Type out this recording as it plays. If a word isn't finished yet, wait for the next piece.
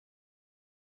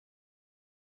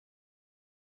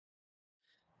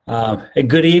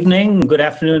Good evening, good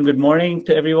afternoon, good morning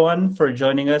to everyone for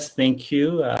joining us. Thank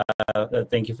you.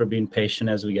 Thank you for being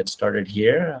patient as we get started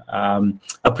here.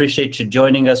 Appreciate you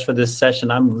joining us for this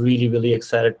session. I'm really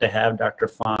excited to have Dr.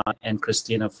 Phan and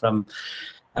Christina from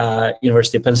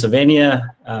University of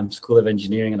Pennsylvania, School of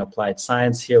Engineering and Applied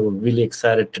Science here. We're really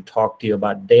excited to talk to you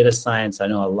about data science. I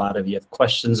know a lot of you have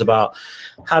questions about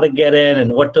how to get in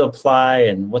and what to apply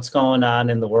and what's going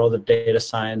on in the world of data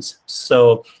science.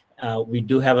 So we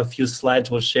do have a few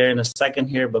slides we'll share in a second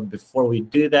here, but before we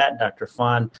do that, Dr.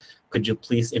 Phan, could you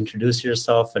please introduce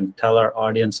yourself and tell our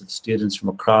audience of students from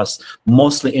across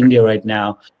mostly India right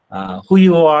now who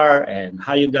you are and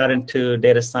how you got into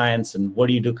data science and what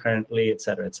do you do currently, et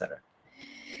cetera, et cetera.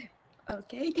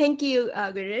 Okay, thank you,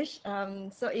 Girish.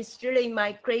 So it's really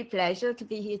my great pleasure to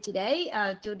be here today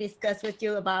to discuss with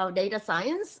you about data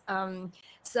science. As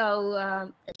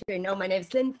you know, my name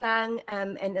is Linh Phan.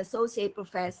 I'm an associate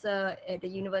professor at the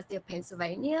University of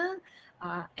Pennsylvania.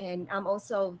 And I'm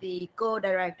also the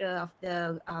co-director of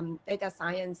the data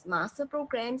science master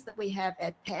programs that we have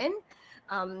at Penn.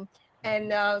 In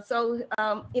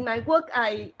my work,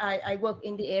 I work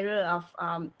in the area of,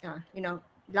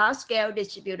 large-scale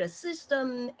distributed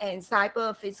system and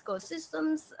cyber physical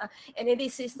systems. And in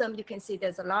this system, you can see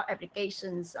there's a lot of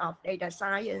applications of data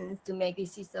science to make the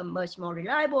system much more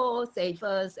reliable,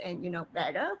 safer, and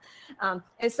better.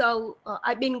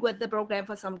 I've been with the program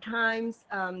for some time,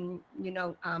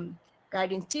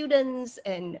 guiding students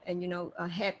and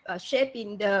help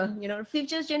shaping the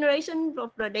future generation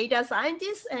of the data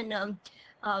scientists. And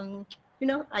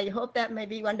I hope that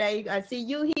maybe one day I see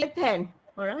you here at Penn.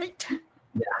 All right.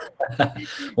 Yeah.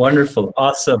 Wonderful.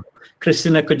 Awesome.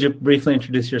 Christina, could you briefly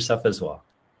introduce yourself as well?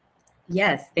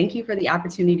 Yes, thank you for the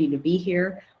opportunity to be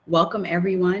here. Welcome,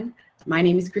 everyone. My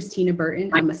name is Christina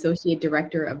Burton. I'm Associate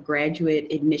Director of Graduate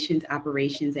Admissions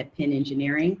Operations at Penn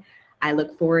Engineering. I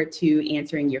look forward to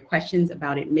answering your questions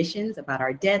about admissions, about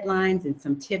our deadlines, and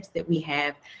some tips that we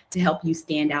have to help you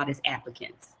stand out as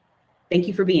applicants. Thank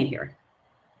you for being here.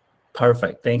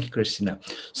 Perfect. Thank you, Christina.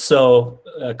 So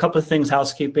a couple of things,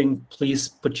 housekeeping. Please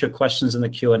put your questions in the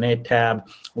Q&A tab.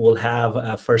 We'll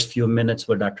have first few minutes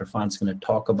where Dr. Phan's going to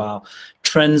talk about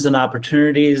trends and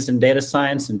opportunities in data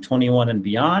science in 21 and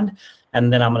beyond.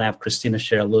 And then I'm going to have Christina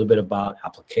share a little bit about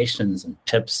applications and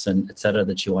tips and et cetera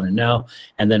that you want to know.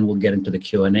 And then we'll get into the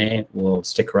Q&A. We'll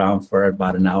stick around for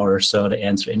about an hour or so to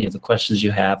answer any of the questions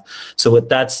you have. So with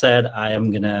that said, I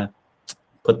am going to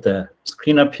put the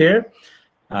screen up here.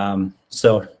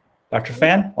 So Dr.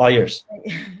 Phan, all yours.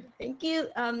 Thank you.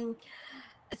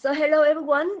 So hello,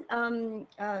 everyone.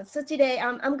 So today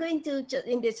I'm going to,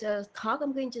 in this talk,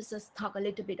 I'm going to just talk a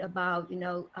little bit about,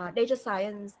 data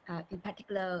science, in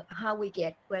particular, how we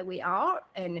get where we are.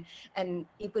 And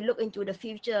if we look into the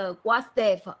future, what's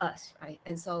there for us, right?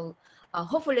 And so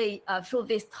hopefully through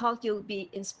this talk, you'll be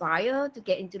inspired to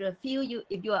get into the field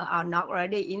if you are not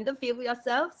already in the field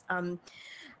yourselves.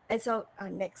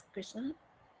 Next, Krishna.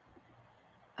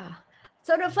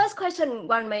 So the first question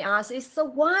one may ask is, so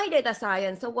why data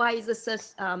science? So why is it such,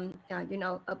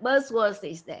 a buzzword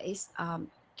these days?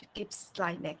 Keep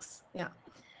slide next. Yeah,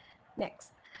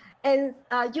 next. And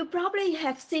you probably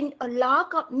have seen a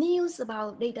lot of news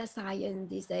about data science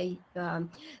these days.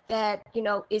 That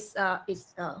it's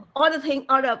all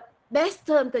the best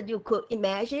term that you could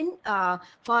imagine.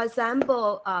 For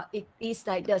example, it is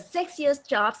like the sexiest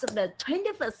jobs of the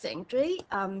 21st century.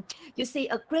 You see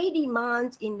a great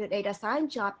demand in the data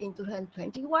science job in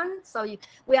 2021. So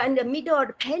we are in the middle of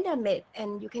the pandemic,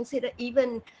 and you can see that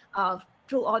even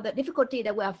through all the difficulty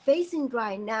that we are facing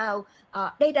right now,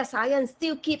 data science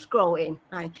still keeps growing,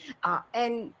 right?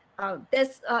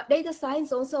 Data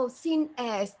science also seen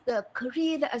as the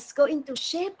career that is going to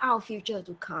shape our future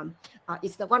to come.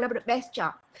 It's one of the best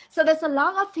jobs. So there's a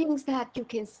lot of things that you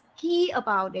can hear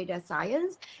about data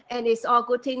science, and it's all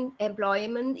good in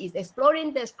employment, is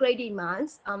exploring, there's great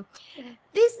demands.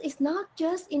 This is not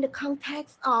just in the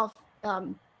context of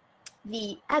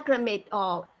the academic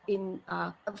or in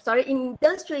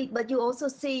industry, but you also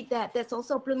see that there's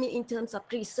also blooming in terms of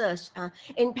research.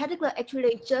 In particular,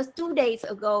 actually, just 2 days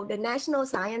ago, the National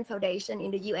Science Foundation in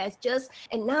the US just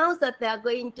announced that they're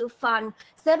going to fund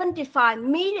 75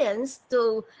 million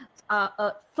to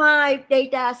 5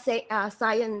 data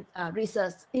science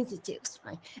research institutes.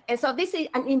 Right? And so this is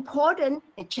an important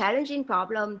and challenging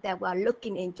problem that we're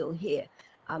looking into here.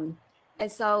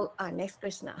 Next,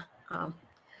 Krishna.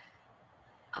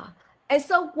 And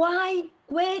so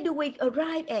where do we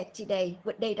arrive at today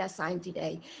with data science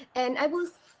today? And I would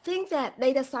think that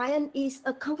data science is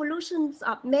a convolution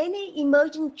of many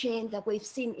emerging trends that we've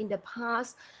seen in the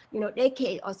past,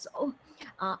 decade or so.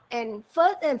 And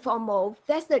first and foremost,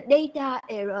 that's the data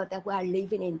era that we are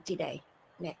living in today.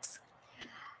 Next.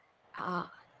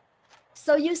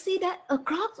 So you see that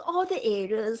across all the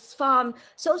areas, from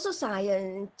social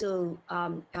science to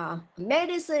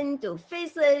medicine to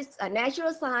physics,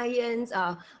 natural science,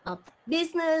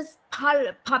 business,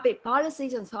 public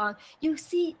policies, and so on, you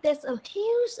see there's a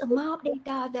huge amount of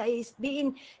data that is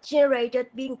being generated,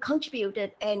 being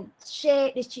contributed, and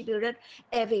shared, distributed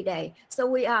every day. So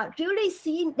we are really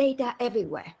seeing data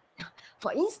everywhere.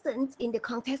 For instance, in the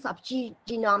context of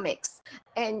genomics,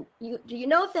 and you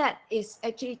know that it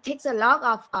actually takes a lot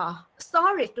of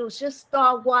storage to just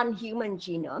store one human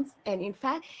genome, and in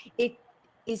fact, it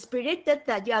is predicted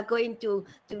that you are going to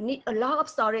need a lot of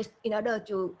storage in order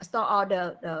to store all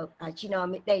the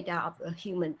genomic data of a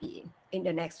human being in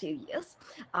the next few years.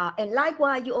 And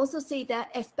likewise, you also see that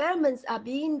experiments are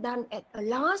being done at a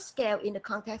large scale in the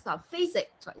context of physics,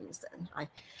 for instance. Right?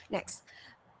 Next.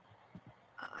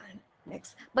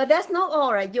 But that's not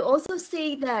all, right? You also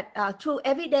see that through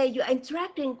every day you're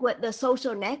interacting with the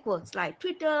social networks like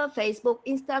Twitter, Facebook,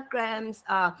 Instagrams,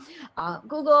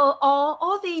 Google,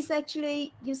 all these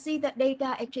actually, you see that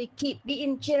data actually keep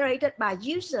being generated by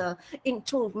user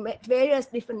into various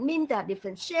different means,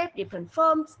 different shapes, different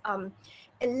forms.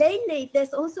 And lately,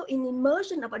 there's also an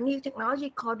immersion of a new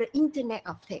technology called the Internet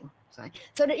of Things. Right?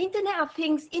 So the Internet of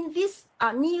Things, in this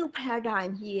new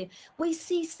paradigm here, we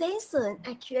see sensors and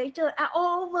actuators are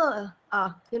all over,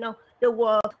 the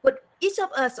world. But each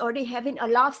of us already having a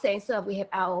lot of sensors. We have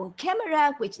our own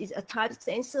camera, which is a type of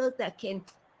sensor that can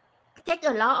take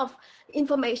a lot of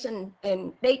information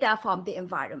and data from the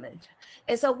environment.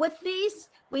 And so with this,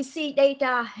 we see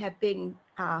data have been,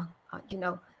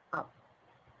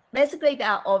 basically they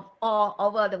are all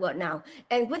over the world now.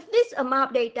 And with this amount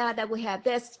of data that we have,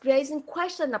 there's raising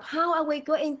question of how are we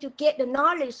going to get the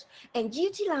knowledge and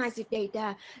utilize the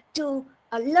data to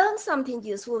learn something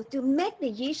useful, to make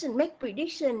decisions, make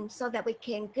predictions, so that we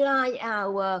can guide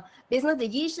our business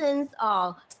decisions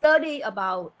or study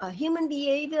about human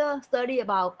behavior, study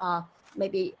about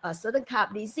maybe a certain kind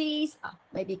of disease,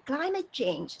 maybe climate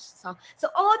change. So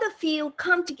all the fields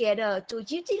come together to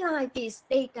utilize this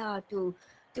data to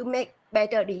make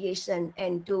better decisions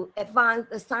and to advance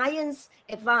the science,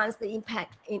 advance the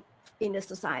impact in the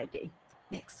society.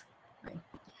 Next. Right.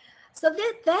 So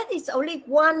that is only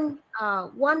one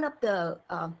of the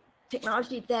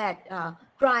technology that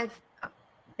drive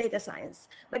data science.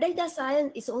 But data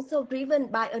science is also driven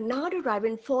by another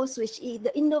driving force, which is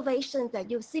the innovation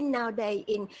that you see nowadays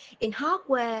in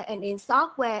hardware and in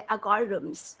software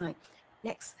algorithms. Right.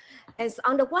 Next. And so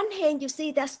on the one hand, you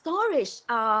see that storage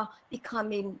are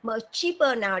becoming much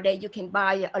cheaper nowadays. You can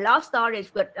buy a lot of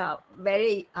storage with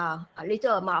very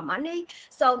little amount of money.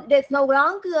 So there's no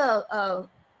longer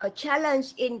a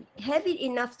challenge in having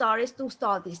enough storage to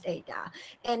store this data.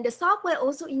 And the software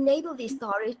also enable this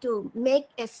storage to make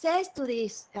access to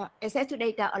this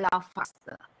data a lot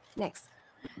faster. Next.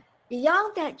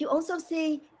 Beyond that, you also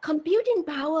see computing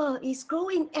power is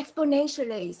growing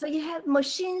exponentially. So you have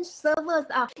machine servers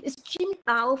are extremely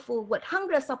powerful with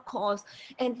hundreds of cores,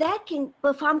 and that can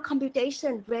perform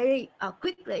computation very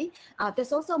quickly.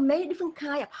 There's also many different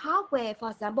kinds of hardware.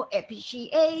 For example,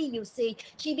 FPGA, you see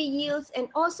GPUs, and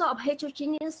also of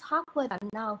heterogeneous hardware that are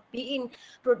now being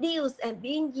produced and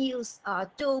being used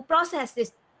to process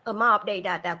this amount of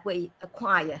data that we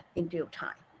acquire in real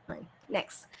time. Right?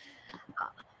 Next.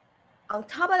 On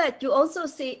top of that, you also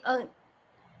see,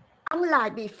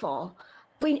 unlike before,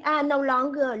 we are no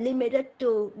longer limited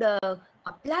to the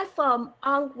platform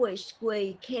on which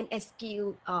we can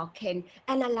execute or can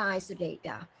analyze the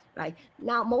data. Right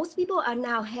now, most people are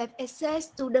now have access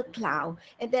to the cloud,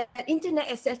 and that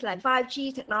internet access like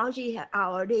 5G technology are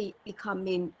already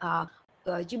becoming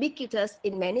ubiquitous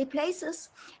in many places.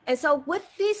 And so with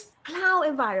this cloud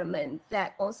environment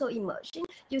that also emerging,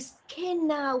 you can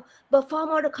now perform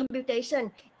all the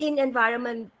computation in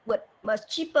environment with much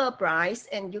cheaper price,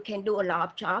 and you can do a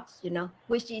lot of jobs,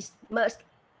 which is much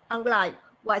unlike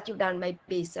what you've done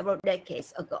maybe several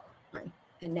decades ago. Right?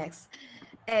 And next.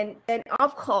 And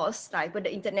of course, like with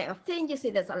the Internet of Things, you see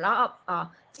there's a lot of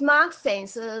smart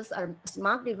sensors or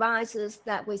smart devices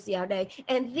that we see out there.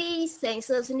 And these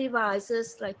sensors and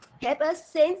devices like help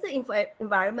us sense the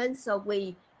environment. So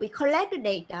we collect the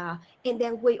data, and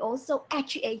then we also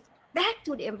actuate back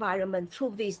to the environment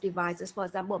through these devices. For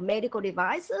example, medical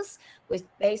devices, which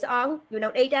based on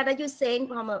data that you send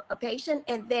from a patient,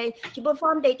 and then you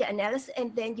perform data analysis,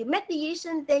 and then you make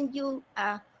decision, then you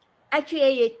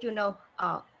actuate it,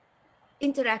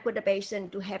 interact with the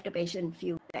patient to have the patient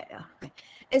feel better.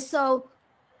 And so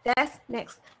that's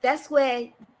next. That's where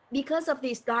because of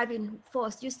this driving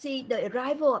force, you see the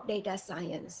arrival of data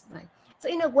science, right? So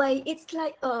in a way, it's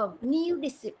like a new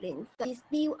discipline that is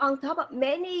built on top of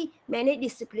many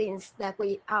disciplines that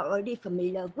we are already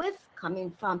familiar with, coming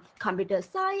from computer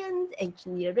science,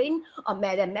 engineering, or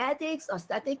mathematics, or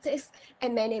statistics,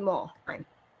 and many more. Right?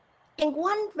 And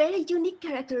one very unique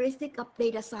characteristic of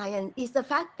data science is the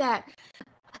fact that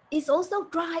it's also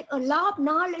drive a lot of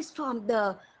knowledge from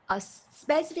the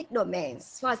specific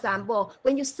domains. For example,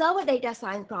 when you solve a data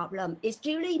science problem, it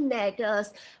really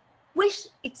matters which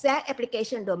exact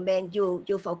application domain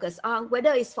you focus on,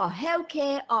 whether it's for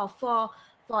healthcare or for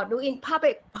doing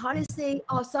public policy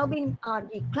or solving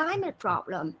the climate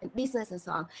problem in business and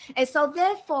so on. And so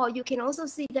therefore, you can also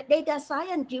see that data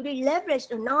science really leverage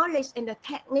the knowledge and the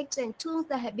techniques and tools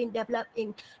that have been developed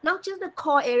in not just the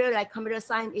core area like computer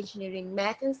science, engineering,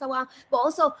 math, and so on, but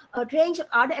also a range of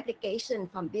other applications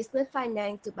from business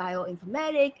finance to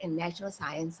bioinformatics and natural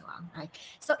science, so on. Right?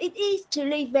 So it is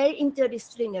really very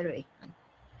interdisciplinary.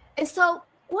 And so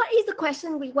what is the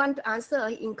question we want to answer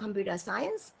in computer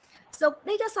science? So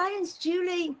data science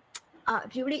is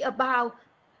really about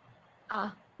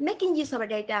making use of the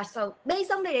data. So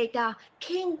based on the data,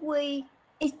 can we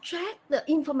extract the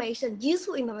information,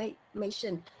 useful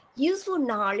information, useful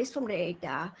knowledge from the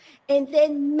data, and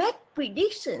then make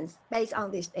predictions based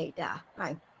on this data,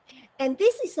 right? And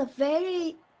this is a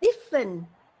very different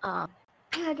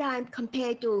paradigm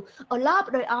compared to a lot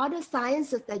of the other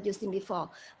sciences that you've seen before.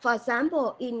 For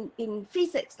example, in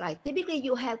physics, like typically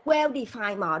you have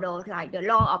well-defined models like the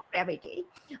law of gravity,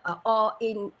 or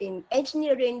in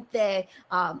engineering, the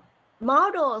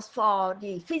models for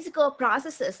the physical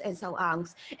processes and so on.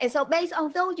 And so based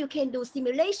on those, you can do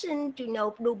simulation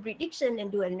to do prediction and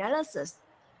do analysis.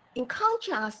 In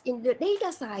contrast, in the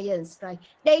data science, right,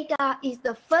 data is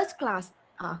the first class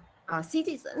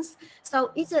citizens.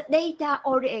 So it's a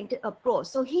data-oriented approach.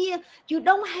 So here you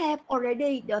don't have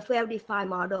already the well-defined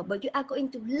model, but you are going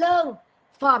to learn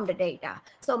from the data.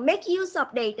 So make use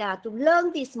of data to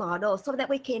learn this model so that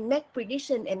we can make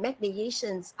predictions and make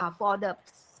decisions for the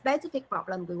specific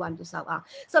problem we want to solve.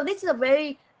 So this is a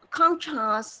very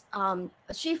contrast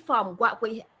shift from what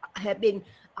we have been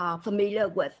familiar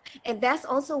with. And that's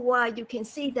also why you can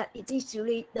see that it is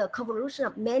really the convolution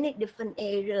of many different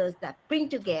areas that bring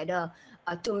together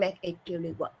to make it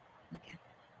really work. Okay.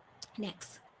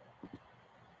 Next.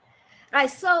 Right,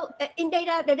 so in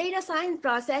the data science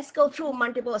process go through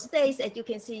multiple stages, as you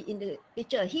can see in the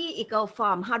picture here. It goes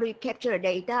from how do you capture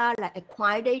data, like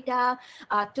acquire data,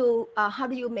 to how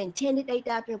do you maintain the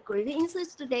data, to create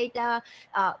insights to data,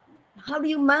 how do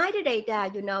you mine the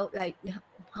data, like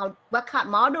what kind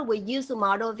of model we use to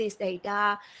model this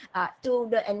data, to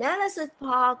the analysis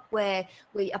part where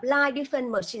we apply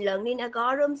different machine learning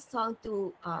algorithms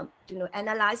to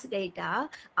analyze data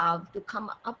to come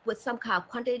up with some kind of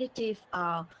quantitative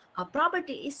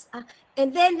properties.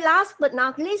 And then last but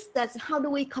not least, that's how do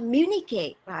we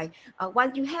communicate, right?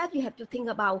 Once you have to think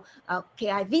about,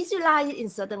 can I visualize it in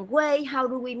certain way? How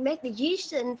do we make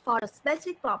decision for the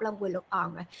specific problem we look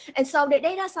on, right? And so the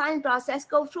data science process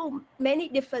goes through many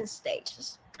different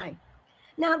stages, right?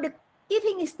 Now, the key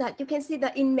thing is that you can see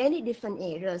that in many different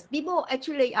areas, people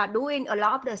actually are doing a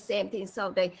lot of the same things.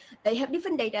 So they have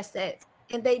different data sets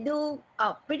and they do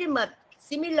pretty much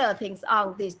similar things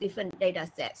on these different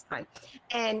data sets, right?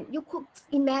 And you could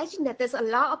imagine that there's a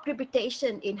lot of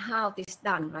repetition in how this is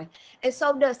done, right? And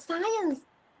so the science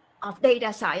of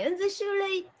data science is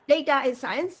really data and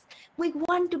science. We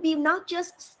want to build not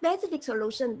just specific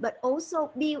solutions, but also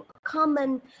build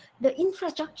common the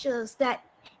infrastructures that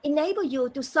enable you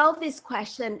to solve this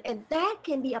question, and that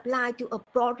can be applied to a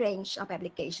broad range of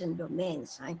application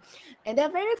domains, right? And there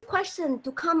are various questions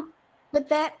to come with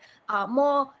that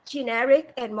more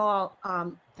generic and more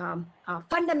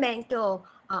fundamental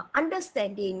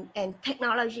understanding and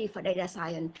technology for data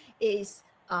science is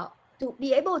to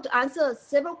be able to answer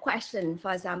several questions.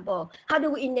 For example, how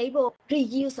do we enable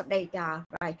reuse of data,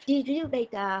 right? Reuse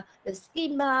data, the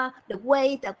schema, the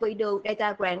way that we do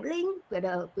data wrangling,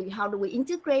 how do we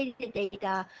integrate the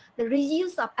data, the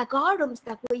reuse of algorithms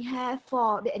that we have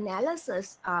for the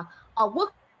analysis, or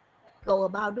work go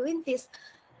about doing this,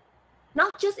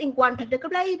 not just in one particular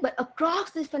place, but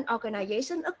across different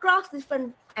organizations, across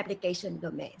different application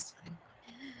domains.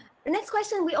 The next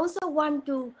question, we also want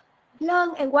to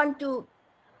learn and want to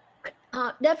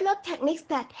develop techniques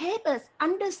that help us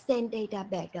understand data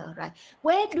better, right?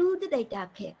 Where do the data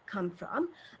come from?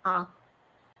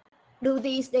 Do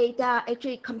these data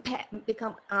actually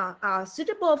become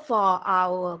suitable for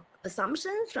our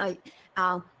assumptions, right?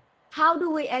 How do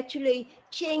we actually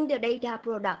change the data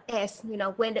product as,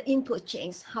 when the input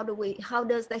changes, how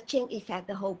does that change affect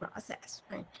the whole process,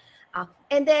 right?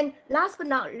 And then last but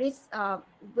not least,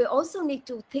 we also need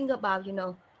to think about,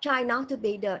 try not to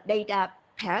be the data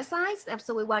parasites.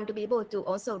 So we want to be able to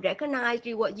also recognize,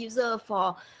 reward user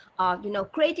for,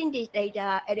 creating this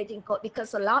data, editing code,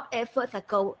 because a lot of effort that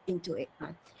go into it,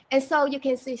 right? And so you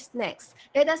can see next,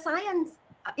 data science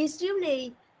is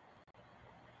really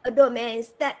a domain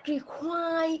that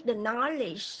require the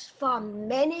knowledge from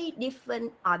many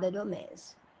different other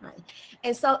domains, right?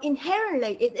 And so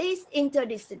inherently, it is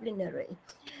interdisciplinary.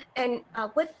 And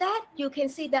with that, you can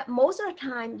see that most of the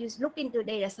time you look into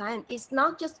data science, it's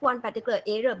not just one particular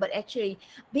area, but actually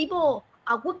people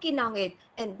are working on it,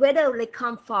 and whether they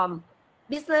come from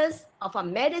business or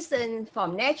from medicine,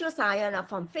 from natural science, or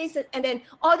from physics, and then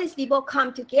all these people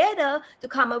come together to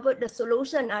come up with the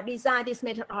solution or design this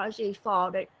methodology for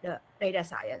the data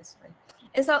science, right?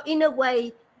 And so in a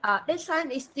way, data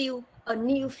science is still a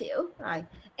new field, right?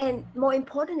 And more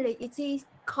importantly, it is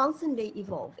constantly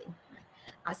evolving.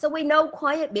 So we know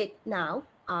quite a bit now,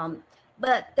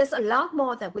 but there's a lot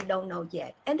more that we don't know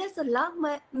yet. And there's a lot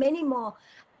many more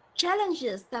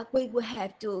challenges that we will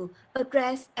have to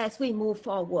address as we move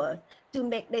forward to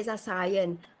make data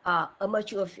science a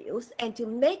mature field, and to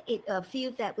make it a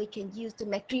field that we can use to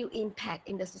make real impact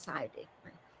in the society.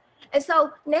 And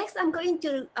so next, I'm going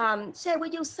to share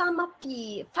with you some of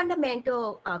the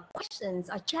fundamental questions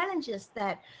or challenges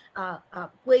that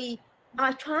we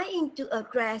are trying to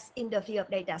address in the field of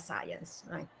data science,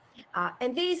 right?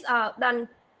 And these are done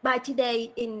by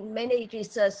today in many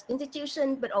research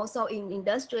institutions, but also in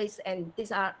industries, and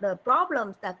these are the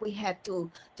problems that we have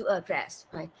to address,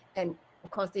 right? And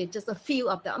of course, there's just a few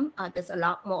of them. There's a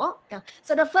lot more.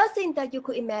 So the first thing that you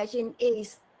could imagine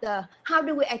is how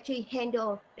do we actually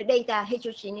handle the data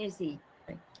heterogeneity?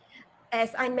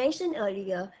 As I mentioned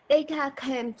earlier, data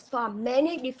comes from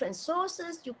many different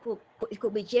sources. It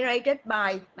could be generated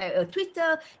by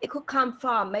Twitter. It could come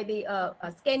from maybe a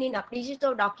scanning of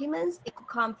digital documents. It could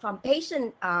come from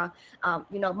patient,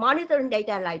 monitoring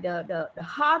data like the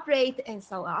heart rate and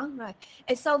so on, right?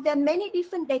 And so there are many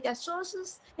different data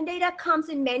sources, and data comes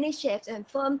in many shapes and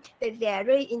forms. They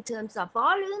vary in terms of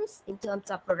volumes, in terms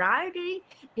of variety,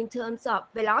 in terms of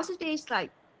velocities,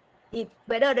 like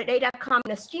whether the data come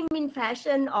in a streaming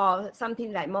fashion or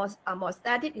something like more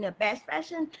static in a batch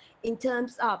fashion, in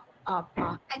terms of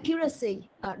accuracy,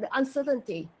 the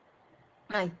uncertainty.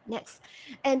 Right, next.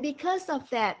 And because of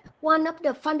that, one of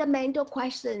the fundamental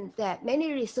questions that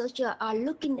many researchers are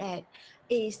looking at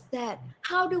is that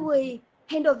how do we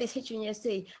handle this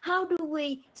heterogeneity? How do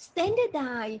we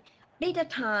standardize data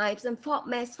types and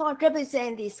formats for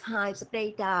represent these types of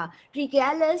data,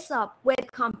 regardless of where they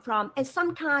come from, and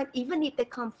sometimes even if they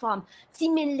come from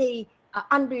seemingly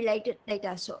unrelated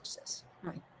data sources.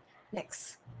 Right.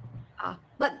 Next.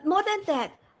 But more than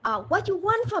that, what you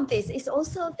want from this is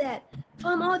also that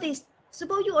from all this,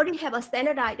 suppose you already have a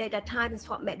standardized data type and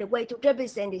format, the way to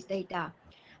represent this data.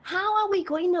 How are we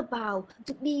going about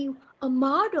to build a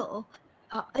model,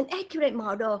 an accurate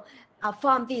model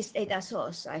from this data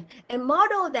source, right? A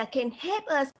model that can help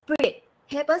us predict,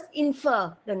 help us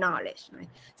infer the knowledge, right?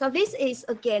 So this is,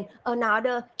 again,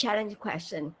 another challenge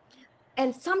question.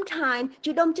 And sometimes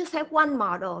you don't just have one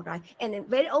model, right? And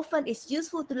very often it's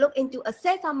useful to look into a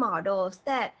set of models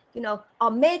that,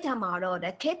 or meta model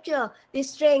that capture the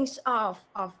strengths of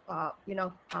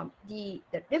the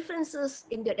differences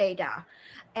in the data.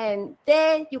 And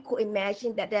then you could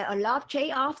imagine that there are a lot of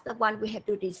trade-offs that one we have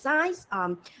to decide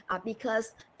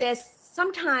because there's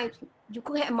sometimes you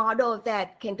could have a model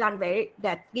that can run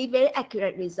give very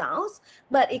accurate results,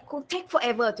 but it could take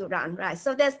forever to run, right?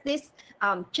 So there's this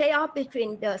trade-off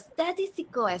between the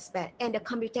statistical aspect and the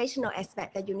computational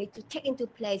aspect that you need to take into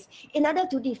place in order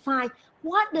to define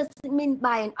what does it mean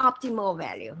by an optimal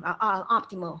value,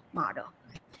 optimal model.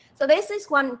 So this is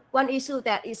one issue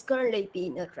that is currently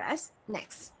being addressed.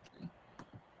 Next.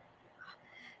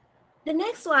 The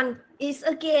next one is,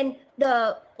 again,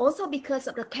 also because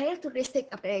of the characteristic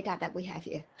of the data that we have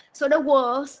here. So the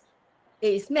world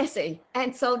is messy,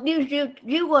 and so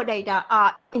real world data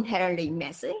are inherently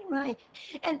messy, right?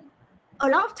 And a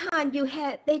lot of time you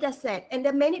have data set, and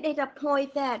there are many data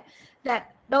points that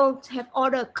don't have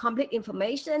all the complete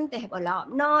information. They have a lot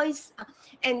of noise,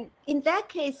 and in that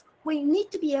case, we need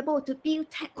to be able to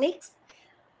build techniques,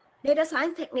 data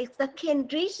science techniques that can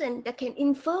reason, that can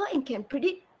infer, and can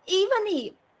predict, even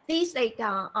if these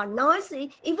data are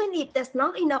noisy, even if there's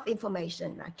not enough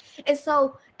information, right? And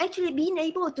so actually being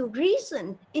able to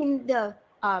reason in the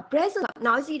presence of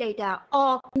noisy data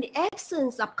or in the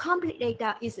absence of complete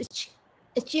data is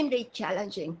extremely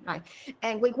challenging, right?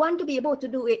 And we want to be able to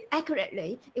do it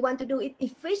accurately. We want to do it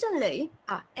efficiently,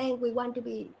 and we want to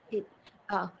be it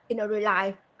in a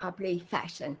reliably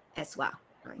fashion as well.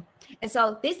 Right? And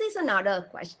so this is another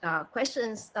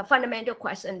question, a fundamental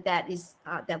question that is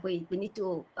that we need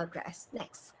to address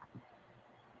next.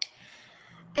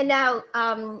 And now,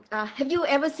 have you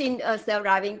ever seen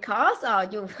self-driving cars?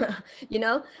 Or you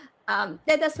know,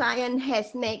 data science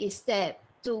has made a step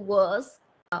towards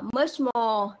much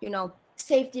more,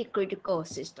 safety critical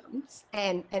systems.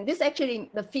 And this actually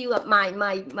the field of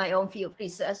my own field of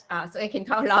research. So I can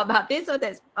talk a lot about this. So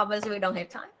that's obviously we don't have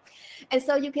time. And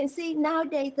so you can see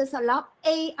nowadays there's a lot of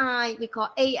AI, we call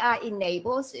AI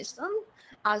enabled systems,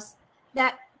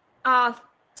 that are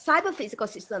cyber physical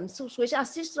systems, which are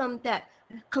systems that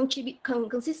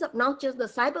consist of not just the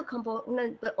cyber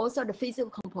component, but also the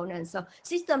physical components. So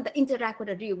systems that interact with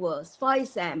the real world. For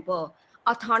example,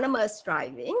 autonomous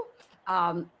driving,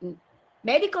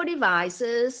 medical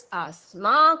devices,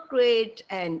 smart grid,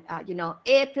 and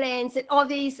airplanes, and all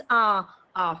these are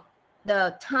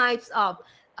the types of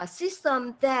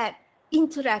systems that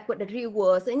interact with the real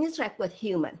world and interact with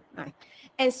human, right?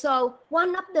 And so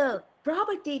one of the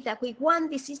properties that we want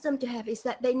the system to have is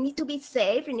that they need to be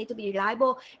safe, they need to be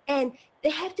reliable, and they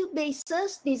have to be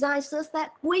designed such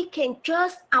that we can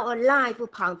trust our life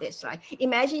upon this, right?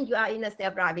 Imagine you are in a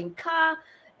self-driving car,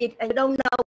 and you don't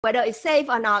know whether it's safe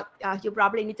or not. You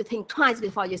probably need to think twice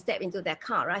before you step into that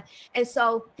car, right? And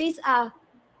so these are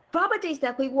properties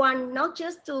that we want not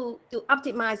just to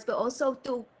optimize, but also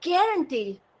to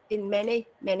guarantee in many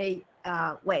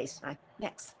ways, right?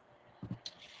 Next.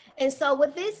 And so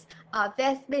with this,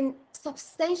 there's been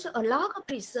a lot of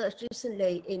research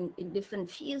recently in different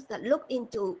fields that look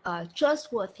into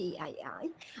trustworthy AI.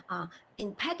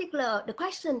 In particular, the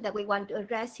question that we want to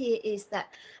address here is that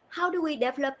how do we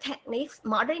develop techniques,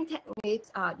 modeling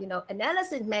techniques,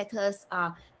 analysis methods,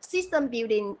 system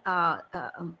building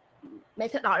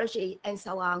methodology, and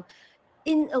so on,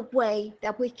 in a way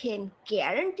that we can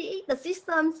guarantee the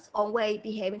system's always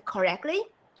behaving correctly,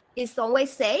 it's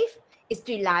always safe, it's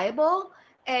reliable,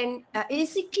 and it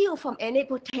is secure from any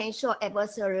potential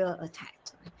adversarial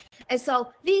attacks. And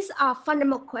so these are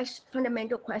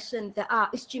fundamental questions that are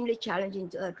extremely challenging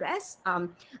to address.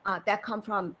 That come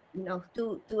from,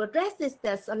 to address this,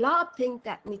 there's a lot of things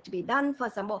that need to be done. For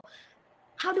example,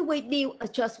 how do we build a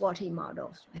trustworthy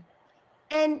model?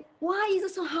 And why is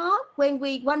it so hard when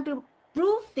we want to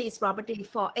prove this property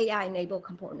for AI-enabled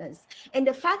components? And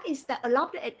the fact is that a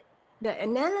lot of the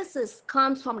analysis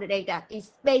comes from the data,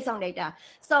 is based on data.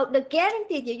 So the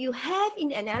guarantee that you have in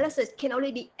the analysis can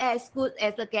only be as good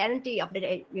as the guarantee of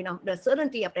the, the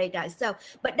certainty of data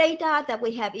itself. But data that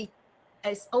we have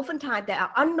is oftentimes they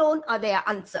are unknown or they are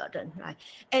uncertain, right?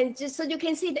 And just so you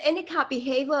can see the any kind of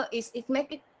behavior is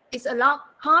a lot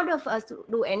harder for us to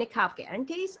do any kind of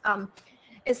guarantees.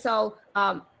 And so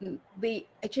we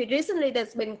actually recently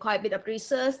there's been quite a bit of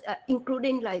research,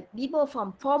 including like people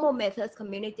from formal methods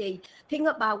community, think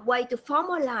about way to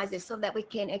formalize it so that we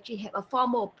can actually have a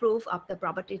formal proof of the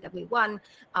properties that we want.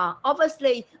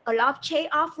 Obviously, a lot of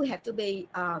trade-off we have to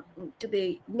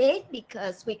be made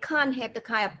because we can't have the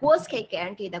kind of worst-case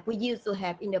guarantee that we used to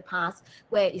have in the past,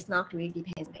 where it's not really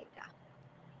depends on data.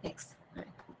 Next.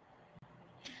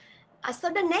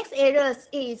 So the next areas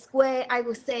is where I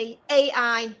would say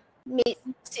AI meets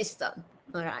system,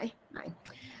 all right?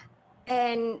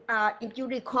 And if you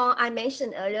recall, I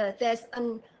mentioned earlier, there's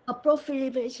a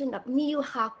proliferation of new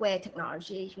hardware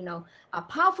technology, a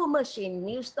powerful machine,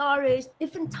 new storage,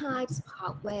 different types of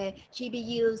hardware,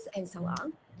 GPUs, and so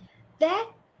on.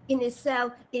 That in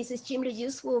itself is extremely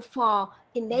useful for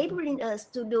enabling us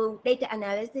to do data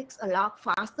analytics a lot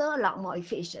faster, a lot more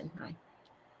efficient, right?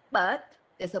 But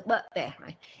there's a but there,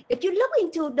 right? If you look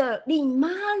into the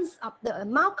demands of the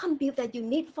amount of compute that you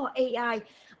need for AI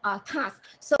tasks,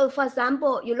 so for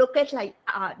example, you look at like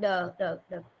the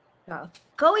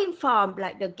going from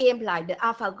like the game like the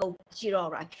AlphaGo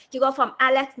Zero, right? You go from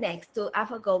AlexNext to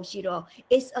AlphaGo Zero,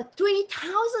 it's a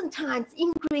 3,000 times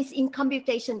increase in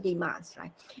computation demands,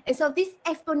 right? And so this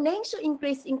exponential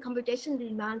increase in computation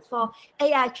demands for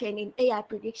AI training, AI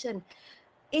prediction,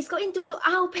 is going to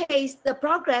outpace the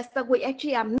progress that we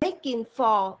actually are making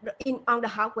on the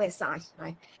hardware side,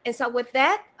 right? And so with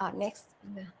that, next,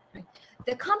 right,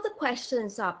 there comes the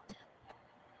questions of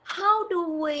how do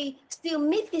we still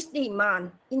meet this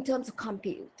demand in terms of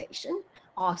computation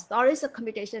or storage of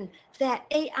computation that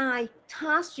AI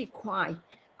tasks require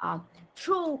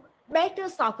through better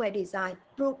software design,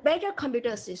 through better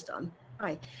computer system,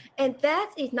 right? And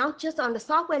that is not just on the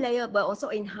software layer, but also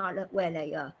in hardware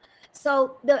layer.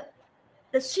 So the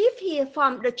the shift here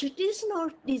from the traditional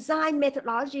design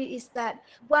methodology is that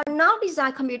we're now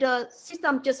design computer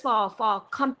system just for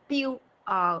compute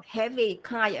heavy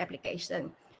kind of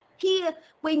application. Here,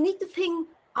 we need to think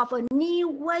of a new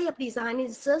way of designing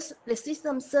the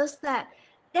system such that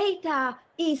data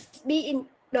is being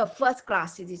the first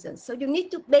class citizen. So you need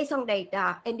to, based on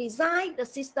data, and design the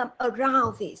system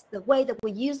around this, the way that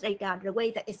we use data, the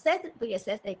way that we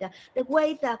assess data, the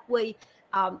way that we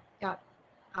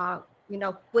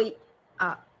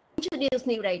introduce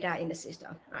new data in the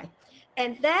system, right?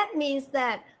 And that means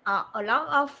that a lot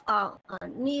of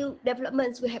new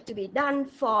developments will have to be done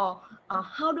for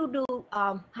how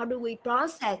do we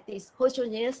process this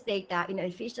heterogeneous data in an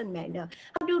efficient manner?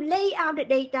 How do you lay out the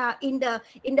data in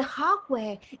the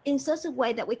hardware in such a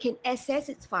way that we can access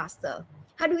it faster?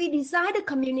 How do we design the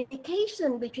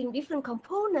communication between different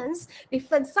components,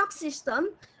 different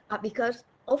subsystems? Because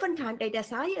oftentimes data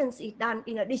science is done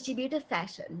in a distributed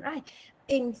fashion, right?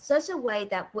 In such a way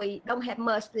that we don't have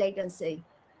much latency.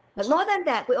 But more than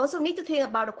that, we also need to think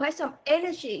about the question of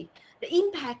energy, the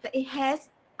impact that it has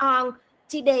on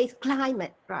today's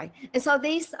climate, right? And so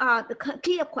these are the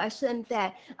key questions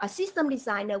that a system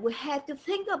designer will have to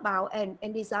think about and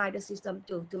design the system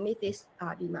to meet this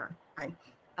demand. Right?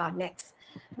 Next.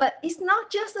 But it's not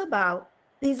just about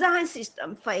design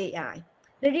system for AI.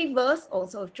 The reverse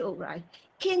also true, right?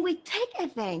 Can we take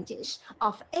advantage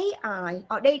of AI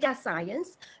or data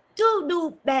science to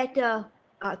do better,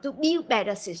 to build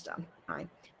better system, right?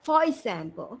 For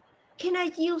example, can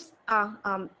I use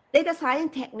data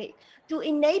science technique to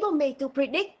enable me to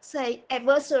predict, say,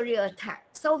 adversarial attack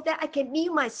so that I can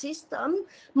build my system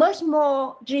much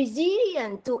more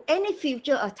resilient to any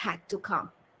future attack to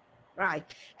come, right?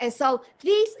 And so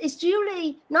this is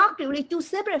really not really two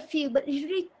separate fields, but it's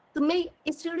really, to me,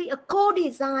 it's really a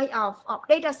co-design of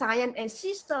data science and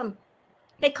system.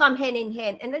 They come hand in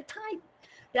hand, and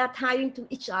they are tied to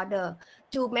each other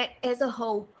to make as a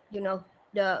whole,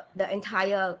 the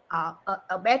entire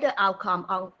a better outcome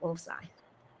on both sides.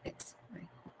 Next.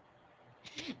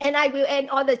 And I will end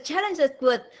all the challenges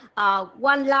with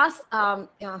one last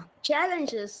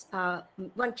challenges.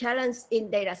 One challenge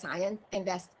in data science, and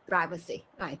that's privacy,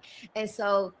 right? And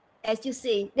so, as you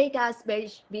see, data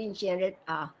is being generated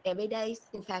every day.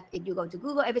 In fact, if you go to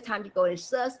Google, every time you go to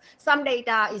search, some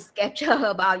data is captured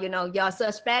about your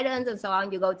search patterns and so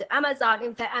on. You go to Amazon.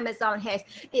 In fact, Amazon has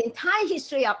the entire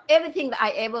history of everything that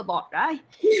I ever bought, right?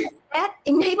 That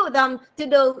enabled them to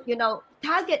do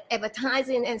target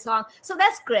advertising and so on. So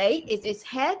that's great. It's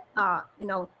help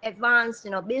advanced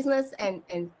business and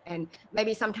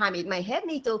maybe sometimes it may help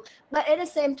me too. But at the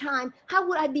same time, how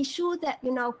would I be sure that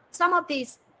some of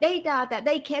these data that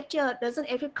they capture doesn't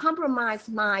actually compromise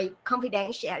my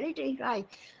confidentiality, right?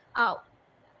 A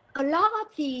lot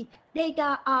of the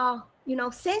data are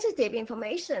sensitive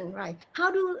information, right?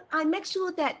 How do I make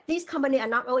sure that these companies are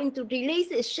not going to release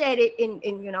it, share it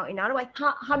in other way?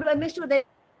 How do I make sure they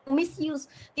misuse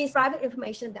this private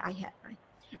information that I have, right?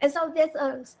 And so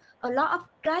there's a lot of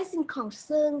rising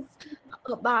concerns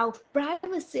about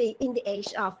privacy in the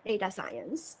age of data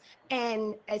science.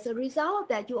 And as a result of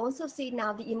that, you also see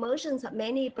now the emergence of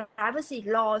many privacy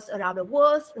laws around the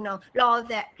world, law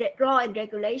and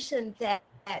regulation that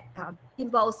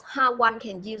involves how one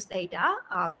can use data,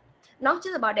 not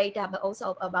just about data, but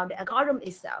also about the algorithm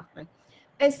itself. Right?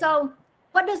 And so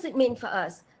what does it mean for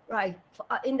us? Right,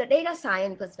 in the data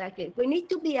science perspective, we need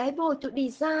to be able to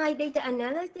design data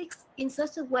analytics in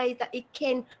such a way that it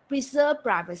can preserve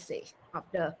privacy of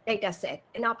the data set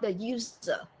and of the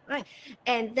user, right?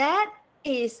 And that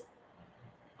is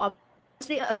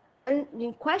obviously a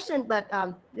question, but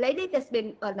lately there's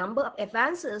been a number of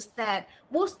advances that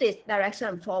push this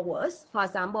direction forwards. For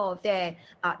example, there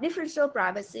are differential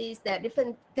privacies, there are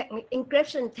different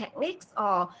encryption techniques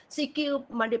or secure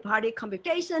multi-party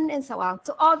computation and so on.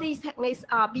 So all these techniques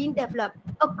are being developed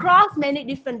across many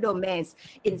different domains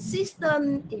in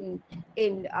system,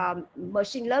 in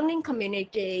machine learning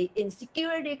community, in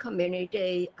security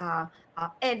community,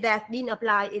 and that's been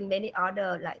applied in many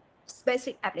other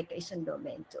specific application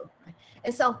domain too. Right?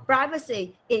 And so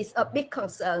privacy is a big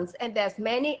concern, and there's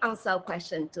many unsolved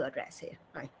questions to address here.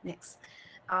 Right, next.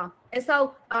 And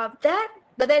so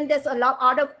but then there's a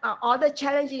lot of other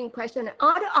challenging questions,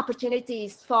 other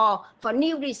opportunities for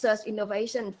new research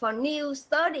innovation, for new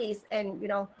studies and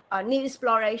new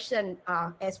exploration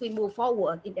as we move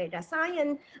forward in data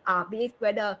science. Be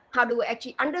it how do we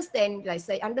actually understand,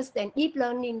 understand deep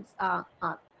learning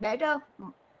better,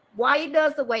 why it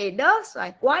does the way it does,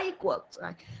 right? Why it works,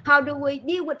 right? How do we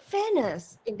deal with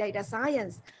fairness in data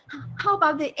science? How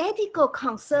about the ethical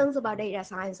concerns about data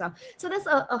science? So there's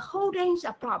a whole range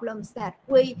of problems that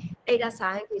we data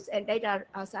scientists and data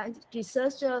science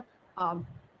researchers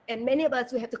and many of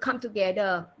us, we have to come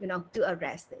together, to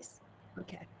address this.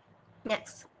 Okay,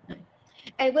 next.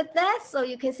 And with that, so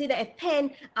you can see that at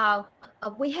Penn,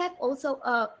 we have also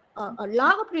a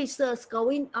lot of research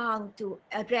going on to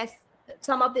address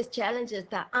some of these challenges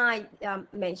that I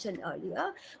mentioned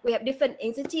earlier. We have different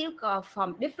institutes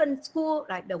from different schools,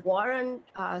 like the Warren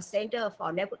Center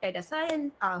for Network Data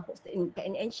Science hosted in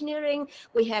Penn Engineering.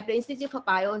 We have the Institute for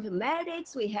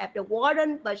Bioinformatics. We have the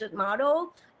Warren Budget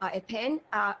Model at Penn,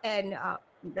 and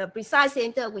the Precise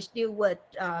Center, which deal with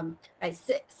like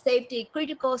safety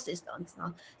critical systems.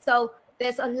 So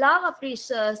there's a lot of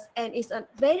research, and it's a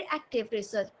very active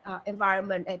research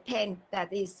environment at Penn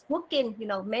that is working,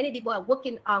 many people are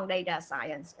working on data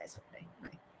science basically.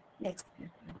 Right. Next.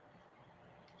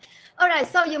 All right,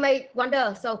 so you may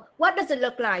wonder, so what does it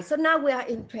look like? So now we are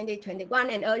in 2021,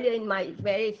 and earlier in my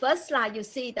very first slide, you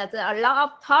see that there are a lot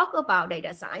of talk about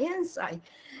data science, right?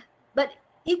 But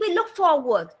if we look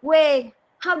forward,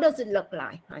 how does it look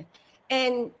like, right?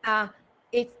 And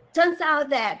it turns out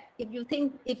that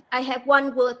if I have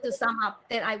one word to sum up,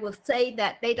 then I will say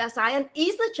that data science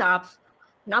is a job,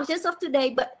 not just of today,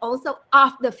 but also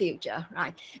of the future,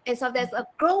 right? And so there's a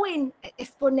growing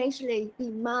exponentially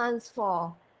demands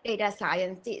for data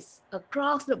scientists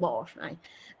across the board, right?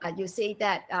 You see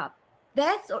that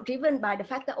that's driven by the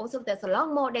fact that also there's a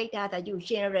lot more data that you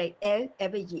generate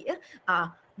every year.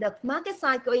 The market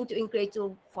size going to increase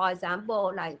to, for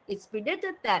example, like it's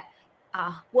predicted that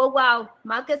worldwide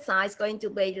market size going to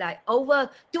be like over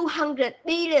 200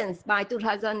 billions by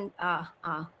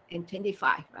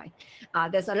 2025, right?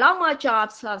 There's a lot more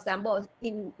jobs. For example,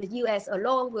 in the US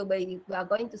alone, we are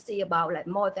going to see about like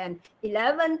more than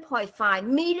 11.5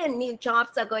 million new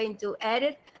jobs are going to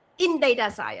added in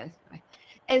data science, right?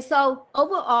 And so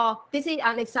overall, this is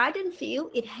an exciting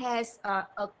field. It has a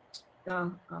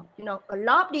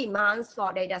lot of demands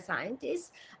for data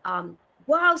scientists,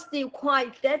 while still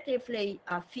quite relatively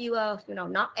fewer,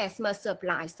 not as much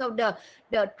supply. So the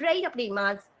rate of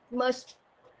demand much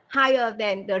higher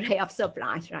than the rate of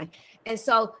supply, right? And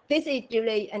so this is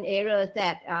really an area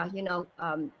that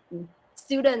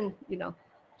students,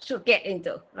 should get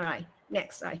into. All right,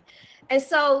 next slide. And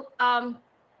so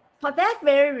for that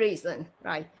very reason,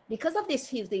 right, because of these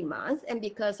huge demands and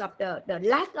because of the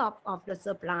lack of the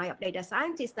supply of data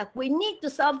scientists, that we need to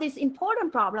solve this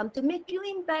important problem to make real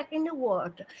impact in the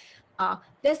world.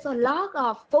 There's a lot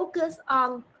of focus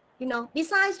on,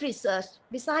 besides research,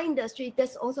 besides industry,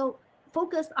 there's also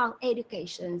focus on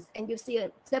education. And you see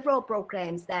several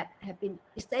programs that have been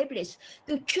established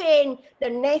to train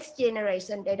the next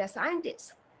generation data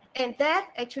scientists. And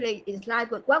that actually is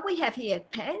like what we have here at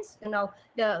Penn.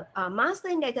 The Master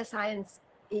in Data Science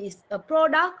is a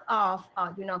product of,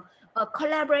 a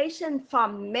collaboration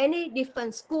from many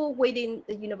different schools within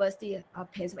the University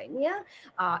of Pennsylvania.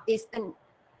 It's an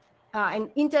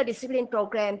interdisciplinary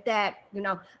program that,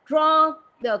 draw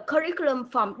the curriculum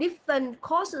from different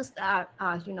courses that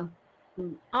are,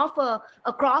 offer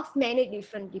across many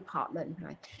different departments,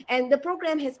 right? And the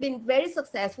program has been very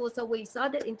successful. So we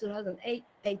started in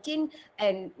 2018,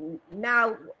 and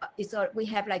now we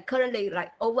have like currently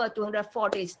like over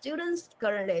 240 students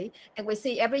currently, and we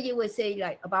see every year we see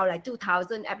like about like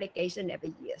 2,000 applications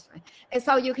every year, right? And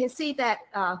so you can see that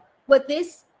with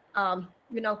this,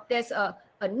 there's a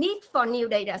need for new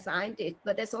data scientists,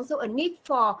 but there's also a need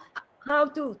for how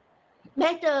to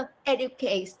better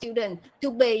educate students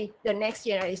to be the next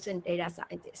generation data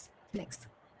scientists. Next.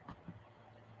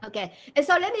 Okay, and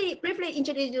so let me briefly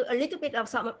introduce you a little bit of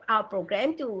some of our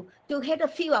program to get a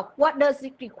feel of what does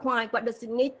it require, what does it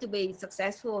need to be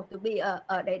successful to be a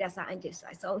data scientist.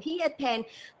 Right? So here at Penn,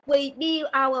 we build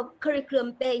our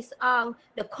curriculum based on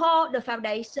the core, the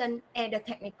foundation, and the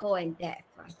technical and depth.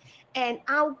 Right? And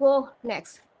our goal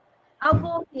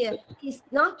here is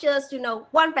not just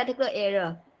one particular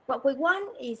area. What we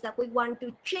want is that we want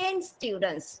to train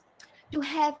students to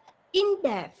have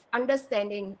in-depth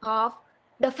understanding of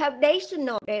the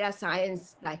foundational data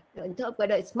science, like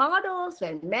whether it's models,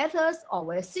 and methods, or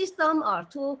whether system or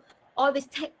tool, all this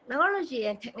technology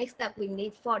and techniques that we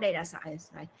need for data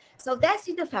science, right? So that's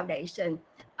the foundation.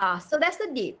 So that's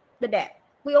the depth.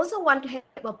 We also want to have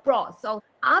a broad. So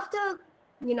after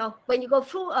when you go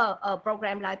through a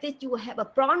program like this, you will have a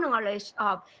broad knowledge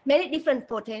of many different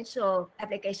potential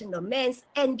application domains,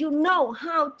 and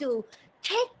how to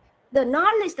take the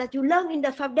knowledge that you learn in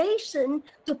the foundation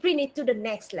to bring it to the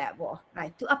next level,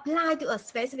 right? To apply to a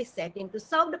specific setting, to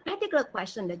solve the particular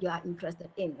question that you are interested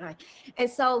in, right? And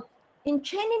so in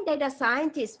training data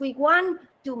scientists, we want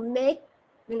to make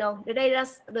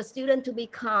the student to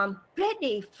become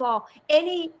ready for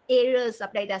any areas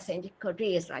of data science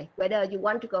careers, right? Whether you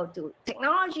want to go to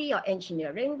technology or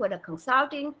engineering, whether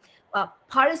consulting,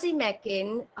 policy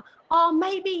making, or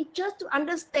maybe just to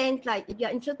understand, like if you're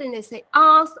interested in, say,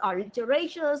 arts or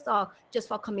literatures or just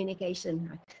for communication,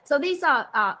 right? So these are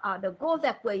the goals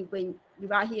that we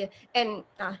right here. And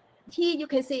here you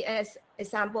can see as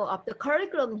example of the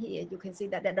curriculum here, you can see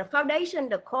that the foundation,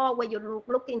 the core, where you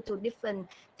look into different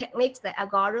techniques, the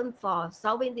algorithm for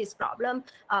solving this problem.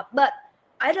 But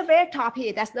at the very top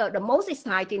here, that's the most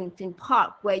exciting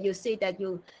part, where you see that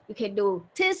you can do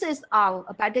thesis on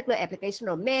a particular application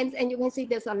domain, and you can see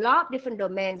there's a lot of different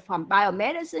domains, from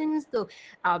biomedicines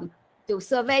to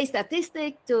survey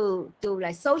statistics to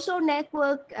like social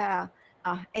network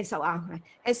and so on, right?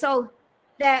 And so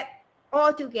that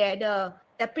all together,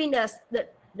 that brings us the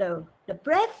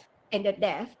breadth and the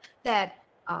depth that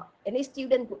any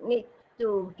student would need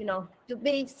to, to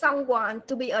be someone,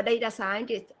 to be a data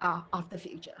scientist of the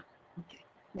future. Okay,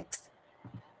 next.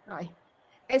 Right.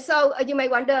 And so you may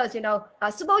wonder,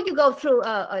 suppose you go through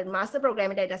a master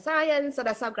program in data science, so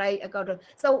that's so great.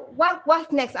 So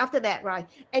what's next after that, right?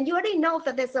 And you already know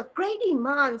that there's a great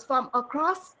demand from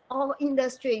across all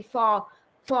industry for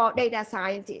data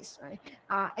scientists, right?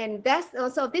 And that's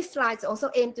also, this slide also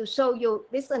aim to show you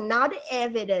this another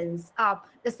evidence of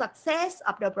the success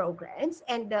of the programs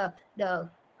and the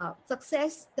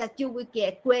success that you will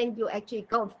get when you actually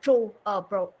go through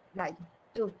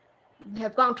to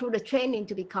have gone through the training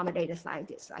to become a data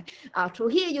scientist, right? Through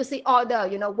here you see all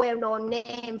the well-known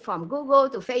names, from Google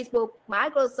to Facebook,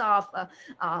 Microsoft,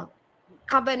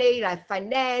 company like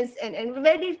finance, and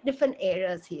very different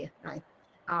areas here, right?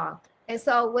 And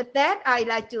so with that, I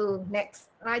like to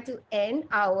end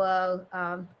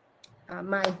our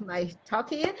my talk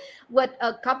here with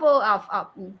a couple of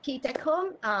key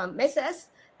take-home messages.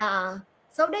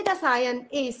 So data science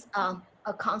is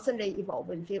a constantly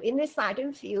evolving field, in this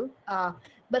exciting field,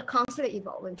 but constantly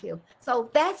evolving field. So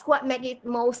that's what makes it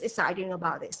most exciting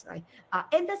about this, right?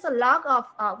 And there's a lot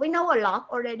of, we know a lot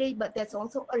already, but there's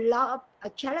also a lot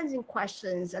of challenging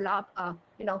questions, a lot of,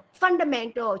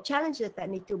 fundamental challenges that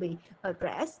need to be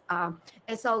addressed.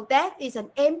 And so that is an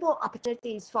ample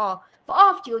opportunities for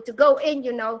all of you to go in,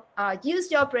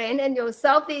 use your brain and you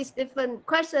solve these different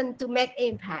questions to make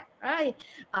impact, right?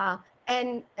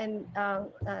 And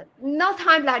no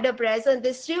time like the present.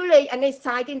 It's really an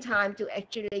exciting time to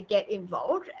actually get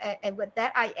involved. And with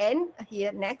that, I end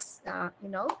here next,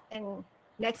 and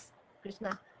next,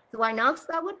 Krishna. So why not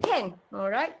start with Penn? All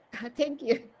right. Thank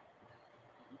you.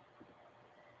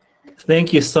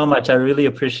 Thank you so much. I really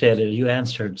appreciate it. You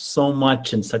answered so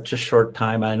much in such a short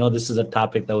time. I know this is a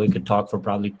topic that we could talk for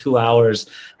probably 2 hours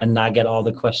and not get all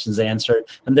the questions answered.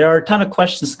 And there are a ton of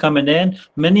questions coming in,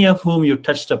 many of whom you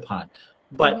touched upon.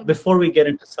 But before we get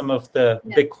into some of the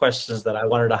big questions that I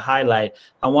wanted to highlight,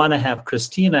 I want to have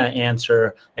Christina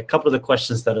answer a couple of the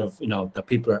questions that have, that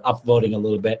people are upvoting a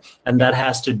little bit, and that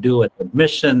has to do with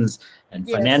admissions and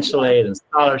financial aid and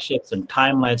scholarships and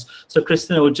timelines. So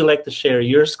Christina, would you like to share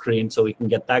your screen so we can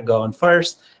get that going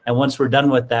first? And once we're done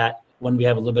with that, when we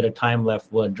have a little bit of time left,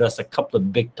 we'll address a couple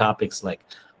of big topics like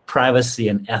privacy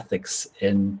and ethics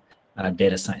in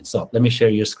data science. So let me share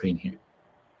your screen here.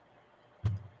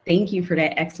 Thank you for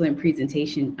that excellent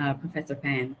presentation, Professor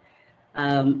Phan.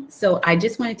 So I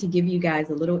just wanted to give you guys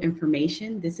a little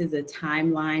information. This is a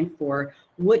timeline for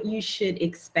what you should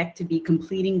expect to be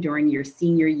completing during your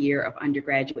senior year of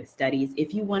undergraduate studies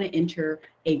if you want to enter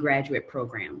a graduate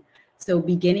program. So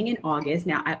beginning in August,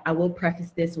 now I will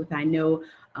preface this with, I know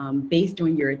based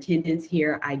on your attendance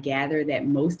here, I gather that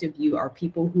most of you are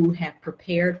people who have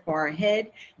prepared far ahead.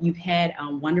 You've had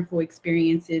wonderful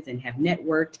experiences and have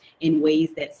networked in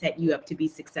ways that set you up to be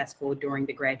successful during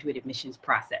the graduate admissions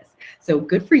process. So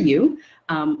good for you.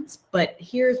 But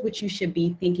here's what you should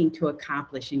be thinking to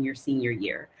accomplish in your senior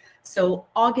year. So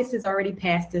August has already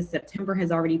passed us, September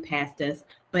has already passed us,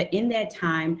 but in that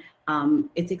time,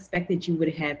 it's expected you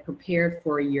would have prepared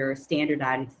for your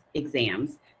standardized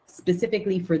exams,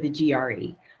 specifically for the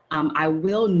GRE. I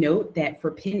will note that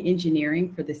for Penn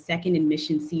Engineering, for the second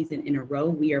admission season in a row,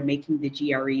 we are making the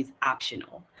GREs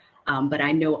optional. But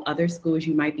I know other schools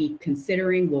you might be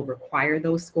considering will require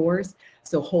those scores.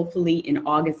 So hopefully in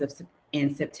August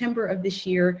and September of this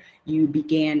year, you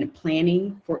began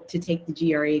planning to take the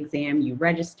GRE exam, you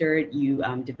registered, you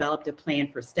developed a plan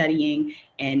for studying,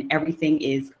 and everything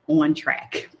is on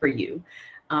track for you.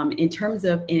 In terms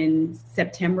of in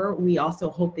September, we also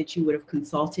hope that you would have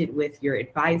consulted with your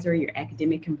advisor, your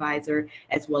academic advisor,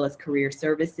 as well as career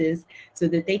services, so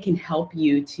that they can help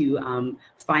you to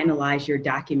finalize your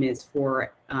documents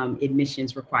for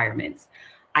admissions requirements.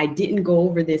 I didn't go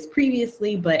over this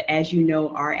previously, but as you know,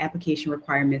 our application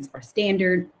requirements are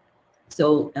standard.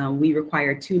 So we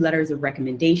require 2 letters of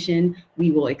recommendation.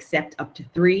 We will accept up to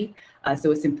 3.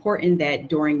 So it's important that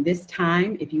during this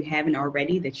time, if you haven't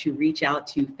already, that you reach out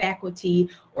to faculty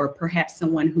or perhaps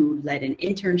someone who led an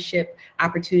internship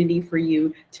opportunity for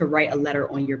you to write a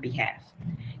letter on your behalf.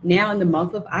 Now in the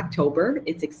month of October,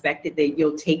 it's expected that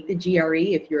you'll take the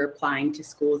GRE if you're applying to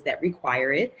schools that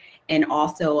require it. And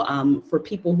also for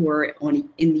people who are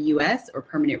in the US or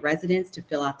permanent residents to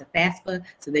fill out the FAFSA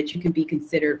so that you can be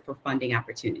considered for funding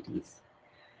opportunities.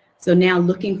 So now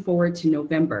looking forward to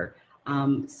November.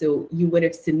 So you would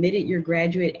have submitted your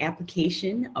graduate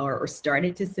application or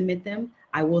started to submit them.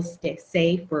 I will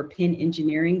say for Penn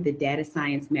Engineering, the data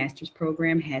science master's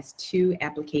program has 2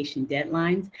 application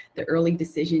deadlines. The early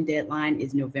decision deadline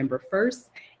is November 1st,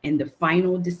 and the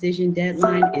final decision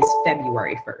deadline is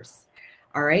February 1st.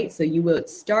 All right, so you will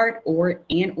start or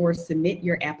submit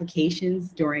your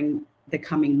applications during the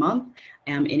coming month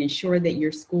and ensure that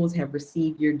your schools have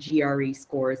received your GRE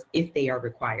scores if they are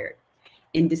required.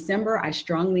 In December, I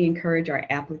strongly encourage our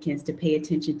applicants to pay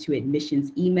attention to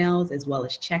admissions emails as well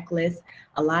as checklists.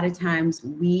 A lot of times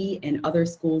we and other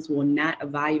schools will not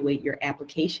evaluate your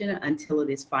application until it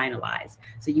is finalized.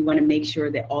 So you want to make sure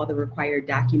that all the required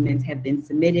documents have been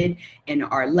submitted and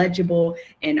are legible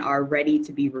and are ready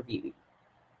to be reviewed.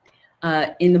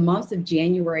 In the months of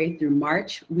January through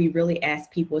March, we really ask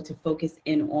people to focus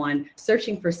in on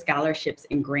searching for scholarships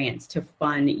and grants to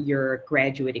fund your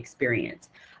graduate experience.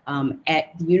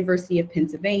 At the University of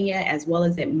Pennsylvania, as well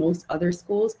as at most other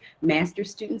schools,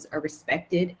 master's students are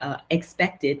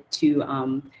expected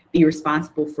to be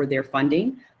responsible for their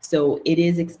funding. So it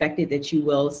is expected that you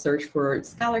will search for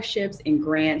scholarships and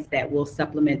grants that will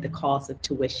supplement the cost of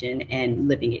tuition and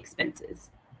living expenses.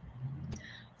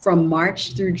 From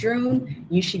March through June,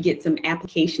 you should get some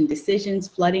application decisions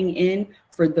flooding in.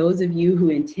 For those of you who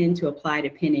intend to apply to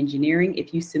Penn Engineering,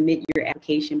 if you submit your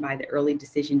application by the early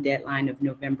decision deadline of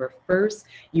November 1st,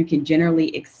 you can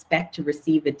generally expect to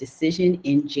receive a decision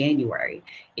in January.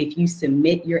 If you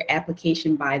submit your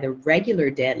application by the regular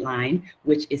deadline,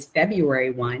 which is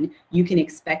February 1, you can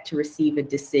expect to receive a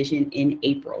decision in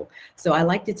April. So I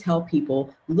like to tell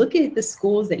people, look at the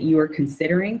schools that you are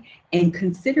considering and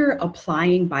consider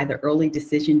applying by the early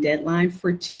decision deadline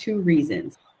for 2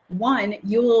 reasons. One,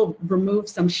 you'll remove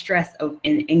some stress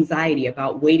and anxiety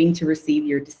about waiting to receive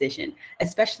your decision,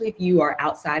 especially if you are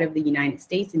outside of the United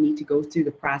States and need to go through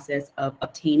the process of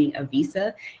obtaining a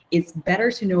visa. It's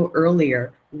better to know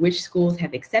earlier which schools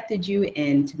have accepted you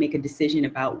and to make a decision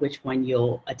about which one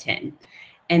you'll attend.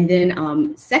 And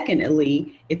then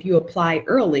secondly, if you apply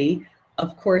early,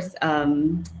 of course,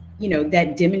 you know,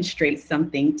 that demonstrates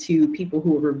something to people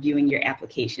who are reviewing your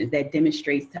applications. That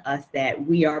demonstrates to us that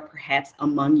we are perhaps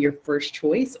among your first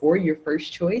choice or your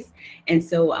first choice. And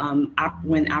so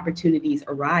when opportunities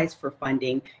arise for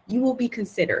funding, you will be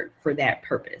considered for that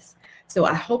purpose. So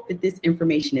I hope that this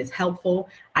information is helpful.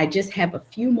 I just have a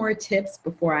few more tips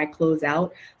before I close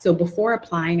out. So before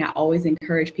applying, I always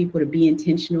encourage people to be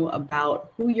intentional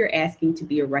about who you're asking to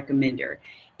be a recommender.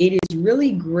 It is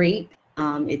really great.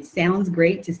 It sounds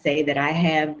great to say that I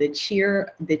have the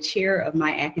chair of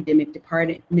my academic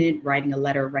department writing a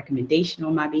letter of recommendation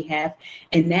on my behalf,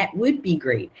 and that would be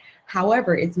great.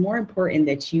 However, it's more important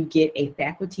that you get a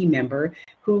faculty member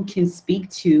who can speak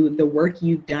to the work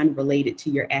you've done related to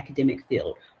your academic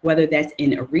field, whether that's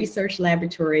in a research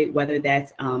laboratory, whether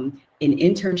that's an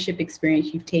internship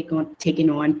experience you've taken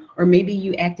on, or maybe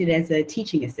you acted as a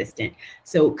teaching assistant.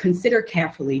 So consider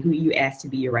carefully who you ask to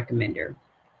be your recommender.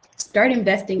 Start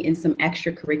investing in some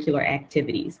extracurricular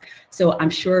activities. So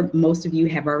I'm sure most of you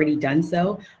have already done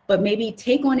so, but maybe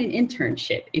take on an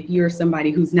internship if you're somebody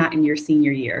who's not in your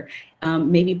senior year.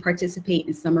 Maybe participate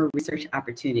in summer research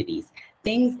opportunities,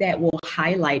 things that will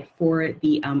highlight for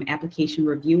the application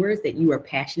reviewers that you are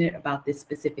passionate about this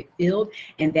specific field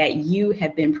and that you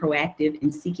have been proactive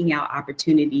in seeking out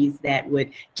opportunities that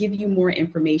would give you more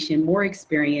information, more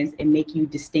experience, and make you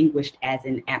distinguished as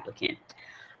an applicant.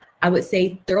 I would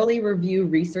say thoroughly review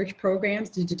research programs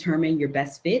to determine your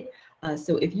best fit.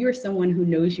 So if you're someone who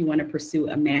knows you want to pursue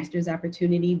a master's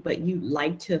opportunity, but you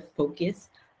like to focus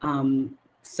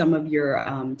some of your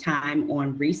time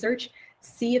on research,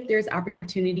 see if there's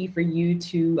opportunity for you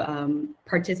to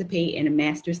participate in a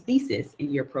master's thesis in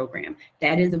your program.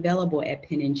 That is available at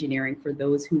Penn Engineering for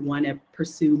those who want to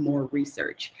pursue more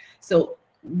research. So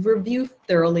review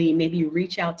thoroughly, maybe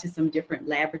reach out to some different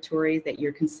laboratories that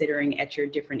you're considering at your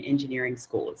different engineering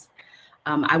schools.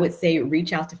 I would say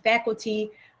reach out to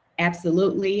faculty.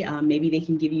 Absolutely. Maybe they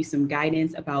can give you some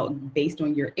guidance about, based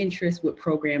on your interests, what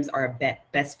programs are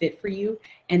best fit for you,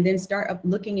 and then start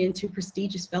looking into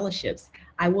prestigious fellowships.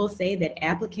 I will say that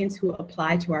applicants who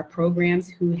apply to our programs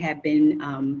who have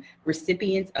been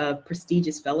recipients of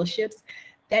prestigious fellowships,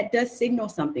 that does signal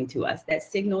something to us. That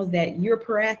signals that you're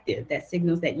proactive. That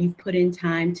signals that you've put in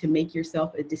time to make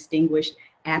yourself a distinguished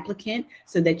applicant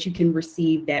so that you can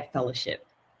receive that fellowship.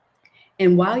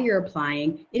 And while you're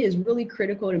applying, it is really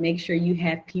critical to make sure you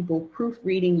have people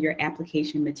proofreading your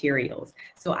application materials.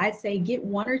 So I'd say get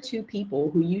 1 or 2 people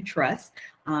who you trust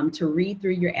to read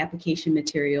through your application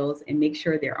materials and make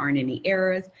sure there aren't any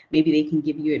errors. Maybe they can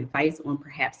give you advice on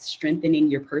perhaps strengthening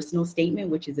your personal statement,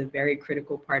 which is a very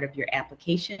critical part of your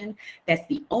application. That's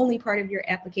the only part of your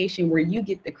application where you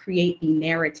get to create the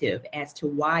narrative as to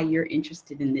why you're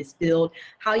interested in this field,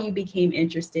 how you became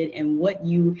interested, and what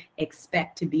you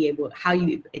expect to be able, how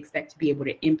you expect to be able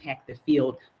to impact the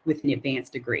field with an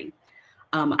advanced degree.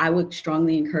 I would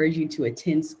strongly encourage you to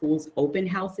attend schools' open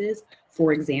houses.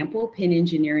 For example, Penn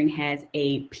Engineering has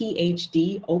a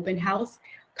PhD open house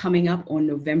coming up on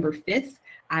November 5th.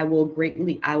 I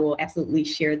will absolutely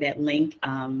share that link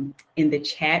in the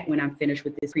chat when I'm finished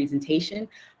with this presentation.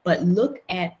 But look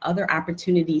at other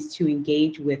opportunities to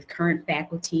engage with current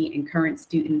faculty and current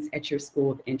students at your school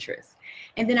of interest.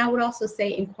 And then I would also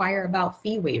say inquire about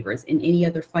fee waivers and any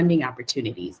other funding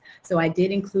opportunities. So I did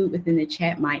include within the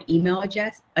chat my email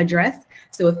address.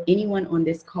 So if anyone on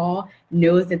this call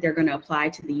knows that they're going to apply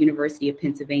to the University of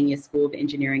Pennsylvania School of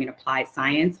Engineering and Applied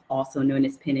Science, also known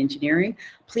as Penn Engineering,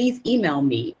 please email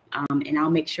me and I'll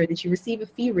make sure that you receive a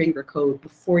fee waiver code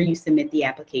before you submit the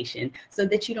application so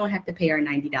that you don't have to pay our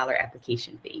 $90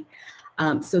 application fee.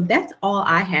 So that's all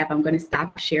I have. I'm going to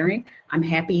stop sharing. I'm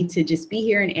happy to just be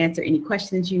here and answer any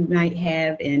questions you might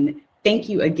have. And thank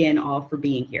you again all for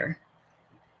being here.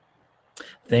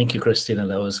 Thank you, Christina.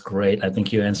 That was great. I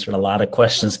think you answered a lot of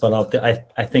questions, but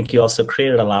I think you also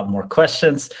created a lot more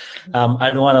questions.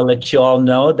 I want to let you all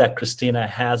know that Christina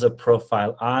has a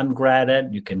profile on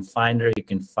GradEd. You can find her. You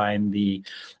can find the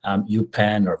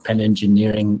UPenn or Penn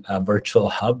Engineering virtual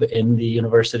hub in the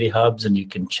university hubs, and you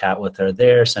can chat with her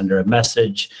there, send her a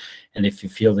message. And if you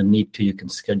feel the need to, you can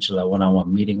schedule a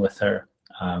one-on-one meeting with her.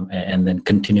 And then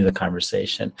continue the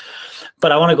conversation.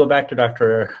 But I want to go back to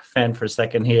Dr. Phan for a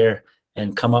second here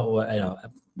and come up with,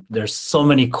 there's so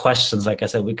many questions. Like I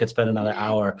said, we could spend another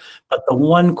hour. But the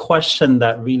one question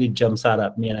that really jumps out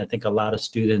at me, and I think a lot of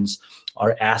students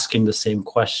are asking the same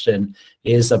question,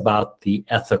 is about the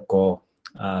ethical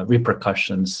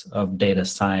repercussions of data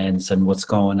science and what's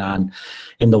going on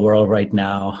in the world right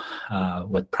now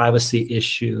with privacy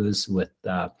issues, with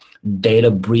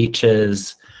data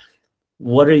breaches.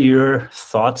 What are your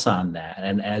thoughts on that?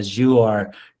 And as you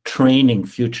are training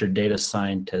future data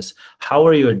scientists, how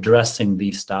are you addressing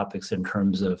these topics in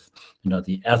terms of,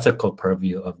 the ethical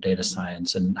purview of data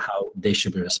science and how they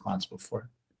should be responsible for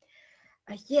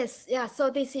it? Yes, yeah. So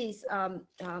this is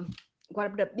one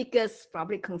of the biggest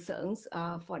probably concerns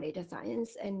for data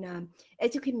science. And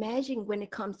as you can imagine, when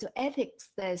it comes to ethics,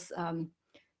 there's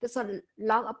a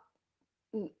lot of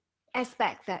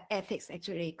aspect that ethics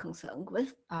actually concerned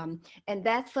with. And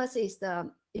that first is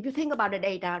if you think about the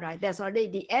data, right, there's already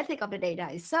the ethic of the data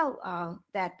itself,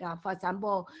 that, for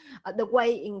example, the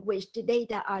way in which the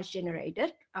data are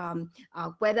generated,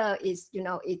 whether it's,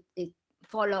 it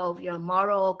follow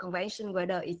moral convention,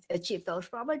 whether it achieve those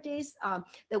properties,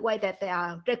 the way that they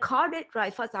are recorded,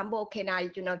 right? For example, can I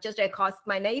just record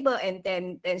my neighbor and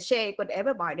then share it with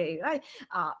everybody, right?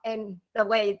 And the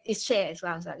way it's shared as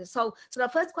well. So the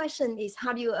first question is,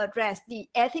 how do you address the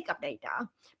ethic of data?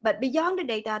 But beyond the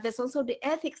data, there's also the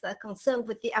ethics that are concerned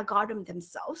with the algorithm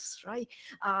themselves, right?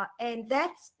 And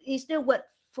that is the word.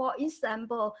 For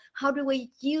example, how do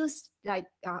we use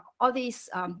all these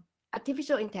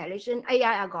artificial intelligence,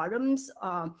 AI algorithms,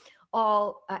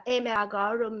 or ML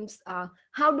algorithms?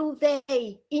 How do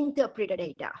they interpret the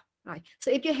data? Right. So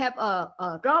if you have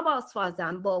a robots, for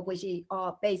example, which is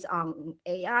based on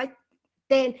AI,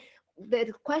 then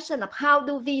the question of how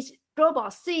do these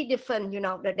robots see different,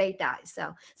 the data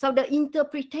itself. So the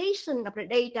interpretation of the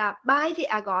data by the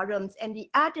algorithms and the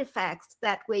artifacts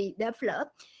that we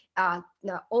develop,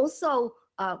 also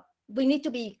we need to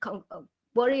be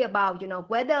worry about,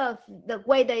 whether the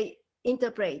way they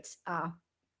interpret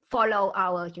follow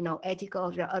our,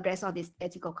 ethical, address all these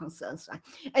ethical concerns, right?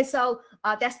 And so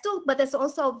that's true, but there's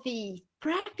also the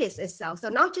practice itself. So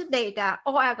not just data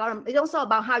or algorithm, it's also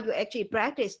about how you actually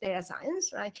practice data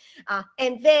science, right?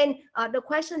 And then the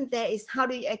question there is, how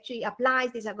do you actually apply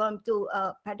this algorithm to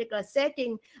a particular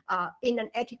setting in an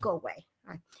ethical way?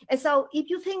 Right. And so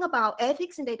if you think about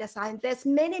ethics in data science, there's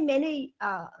many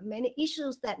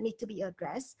issues that need to be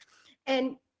addressed.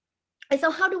 And so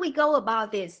how do we go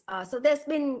about this? So there's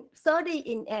been study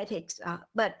in ethics,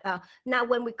 but now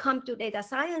when we come to data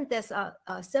science, there's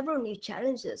several new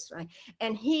challenges, right?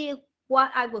 And here,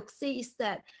 what I will see is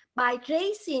that by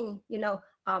raising,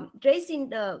 raising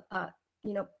the,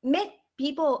 make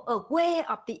people aware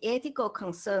of the ethical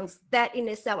concerns that in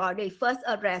itself already first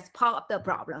address part of the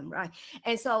problem, right?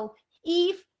 And so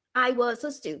if I was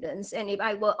a student, and if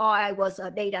I was a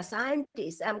data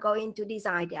scientist, I'm going to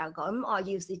design the algorithm or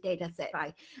use the data set,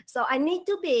 right? So I need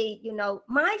to be,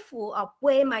 mindful of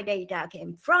where my data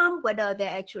came from, whether they're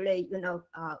actually,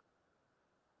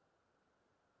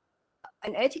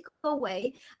 an ethical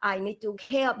way. I need to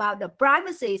care about the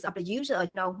privacy of the user,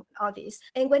 all this.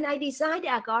 And when I design the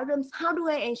algorithms, how do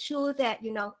I ensure that,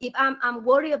 if I'm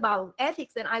worried about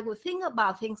ethics, then I will think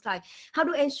about things like how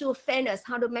to ensure fairness,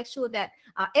 how to make sure that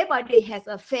everybody has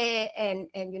a fair and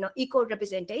equal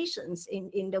representations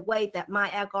in the way that my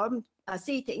algorithm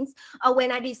see things. Or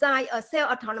when I design a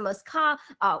self-autonomous car,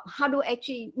 how to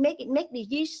actually make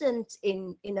decisions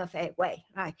in a fair way,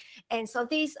 right? And so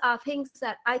these are things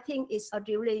that I think is a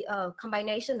really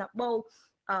combination of both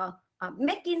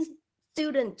making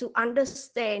students to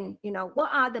understand, what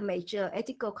are the major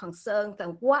ethical concerns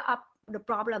and what are the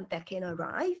problems that can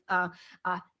arise,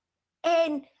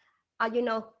 and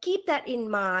keep that in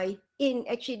mind in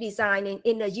actually designing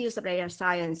in the use of data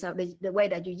science. So the way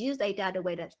that you use data, the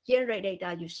way that you generate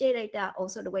data, you share data,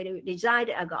 also the way that you design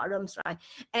the algorithms, right?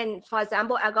 And for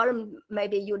example, algorithm,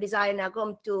 maybe you design an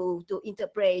algorithm to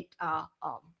interpret,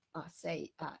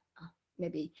 say,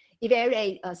 maybe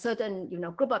evaluate a certain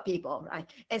group of people, right?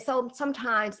 And so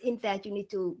sometimes in that you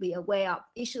need to be aware of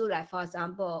issues like, for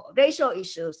example, racial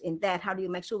issues in that. How do you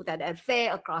make sure that they're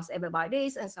fair across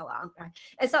everybody's and so on, right?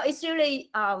 And so it's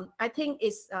really, I think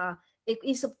it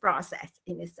is a process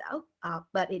in itself,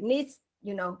 but it needs,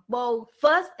 both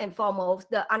first and foremost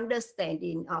the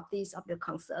understanding of the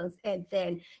concerns, and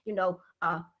then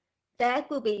that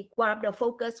will be one of the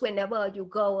focus whenever you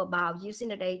go about using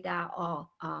the data or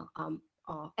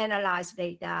analyze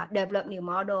data, develop new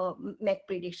model, make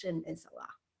prediction, and so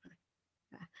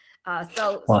on.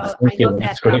 Well, thank you.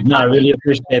 That's great. No, I really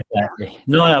appreciate that. Yeah.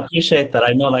 No, I appreciate that.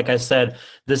 I know, like I said,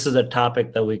 this is a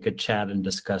topic that we could chat and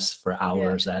discuss for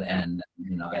hours at end.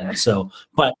 And so,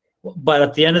 but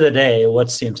at the end of the day,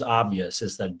 what seems obvious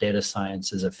is that data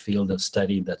science is a field of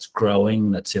study that's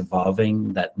growing, that's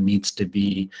evolving, that needs to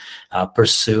be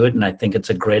pursued. And I think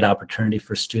it's a great opportunity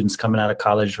for students coming out of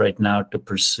college right now to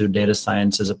pursue data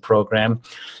science as a program.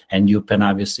 And UPenn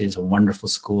obviously is a wonderful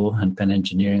school, and Penn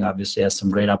Engineering obviously has some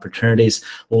great opportunities.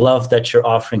 Love that you're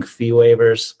offering fee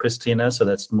waivers, Christina, so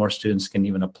that more students can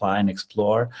even apply and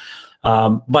explore.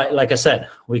 But like I said,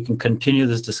 we can continue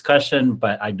this discussion,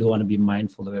 but I do want to be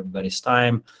mindful of everybody's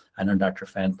time. I know Dr.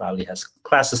 Phan probably has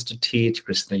classes to teach.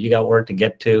 Christina, you got work to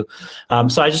get to.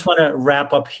 So I just want to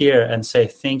wrap up here and say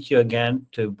thank you again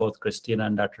to both Christina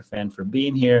and Dr. Phan for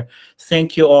being here.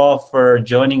 Thank you all for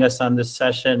joining us on this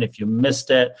session. If you missed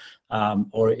it,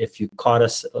 or if you caught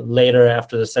us later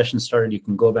after the session started, you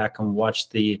can go back and watch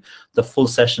the full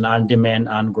session on demand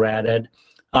on GradEd.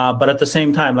 But at the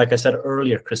same time, like I said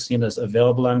earlier, Christina is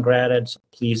available on GradEd, so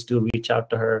please do reach out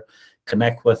to her,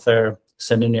 connect with her,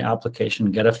 send in your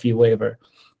application, get a fee waiver,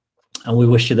 and we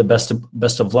wish you the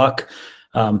best of luck.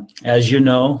 As you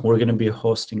know, we're going to be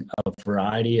hosting a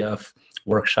variety of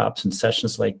workshops and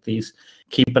sessions like these.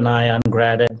 Keep an eye on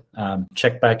GradEd,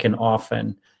 check back in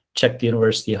often, check the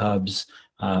university hubs,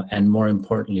 and more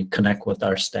importantly, connect with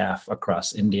our staff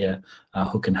across India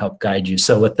who can help guide you.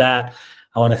 So with that,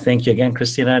 I want to thank you again,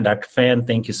 Christina and Dr. Phan.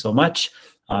 Thank you so much.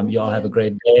 You all have a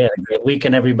great day and a great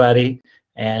weekend, everybody.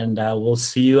 And we'll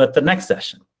see you at the next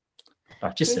session.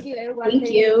 Talk to you soon. Thank you, everyone. Thank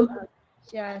you.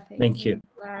 Yeah, thank you.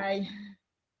 Bye.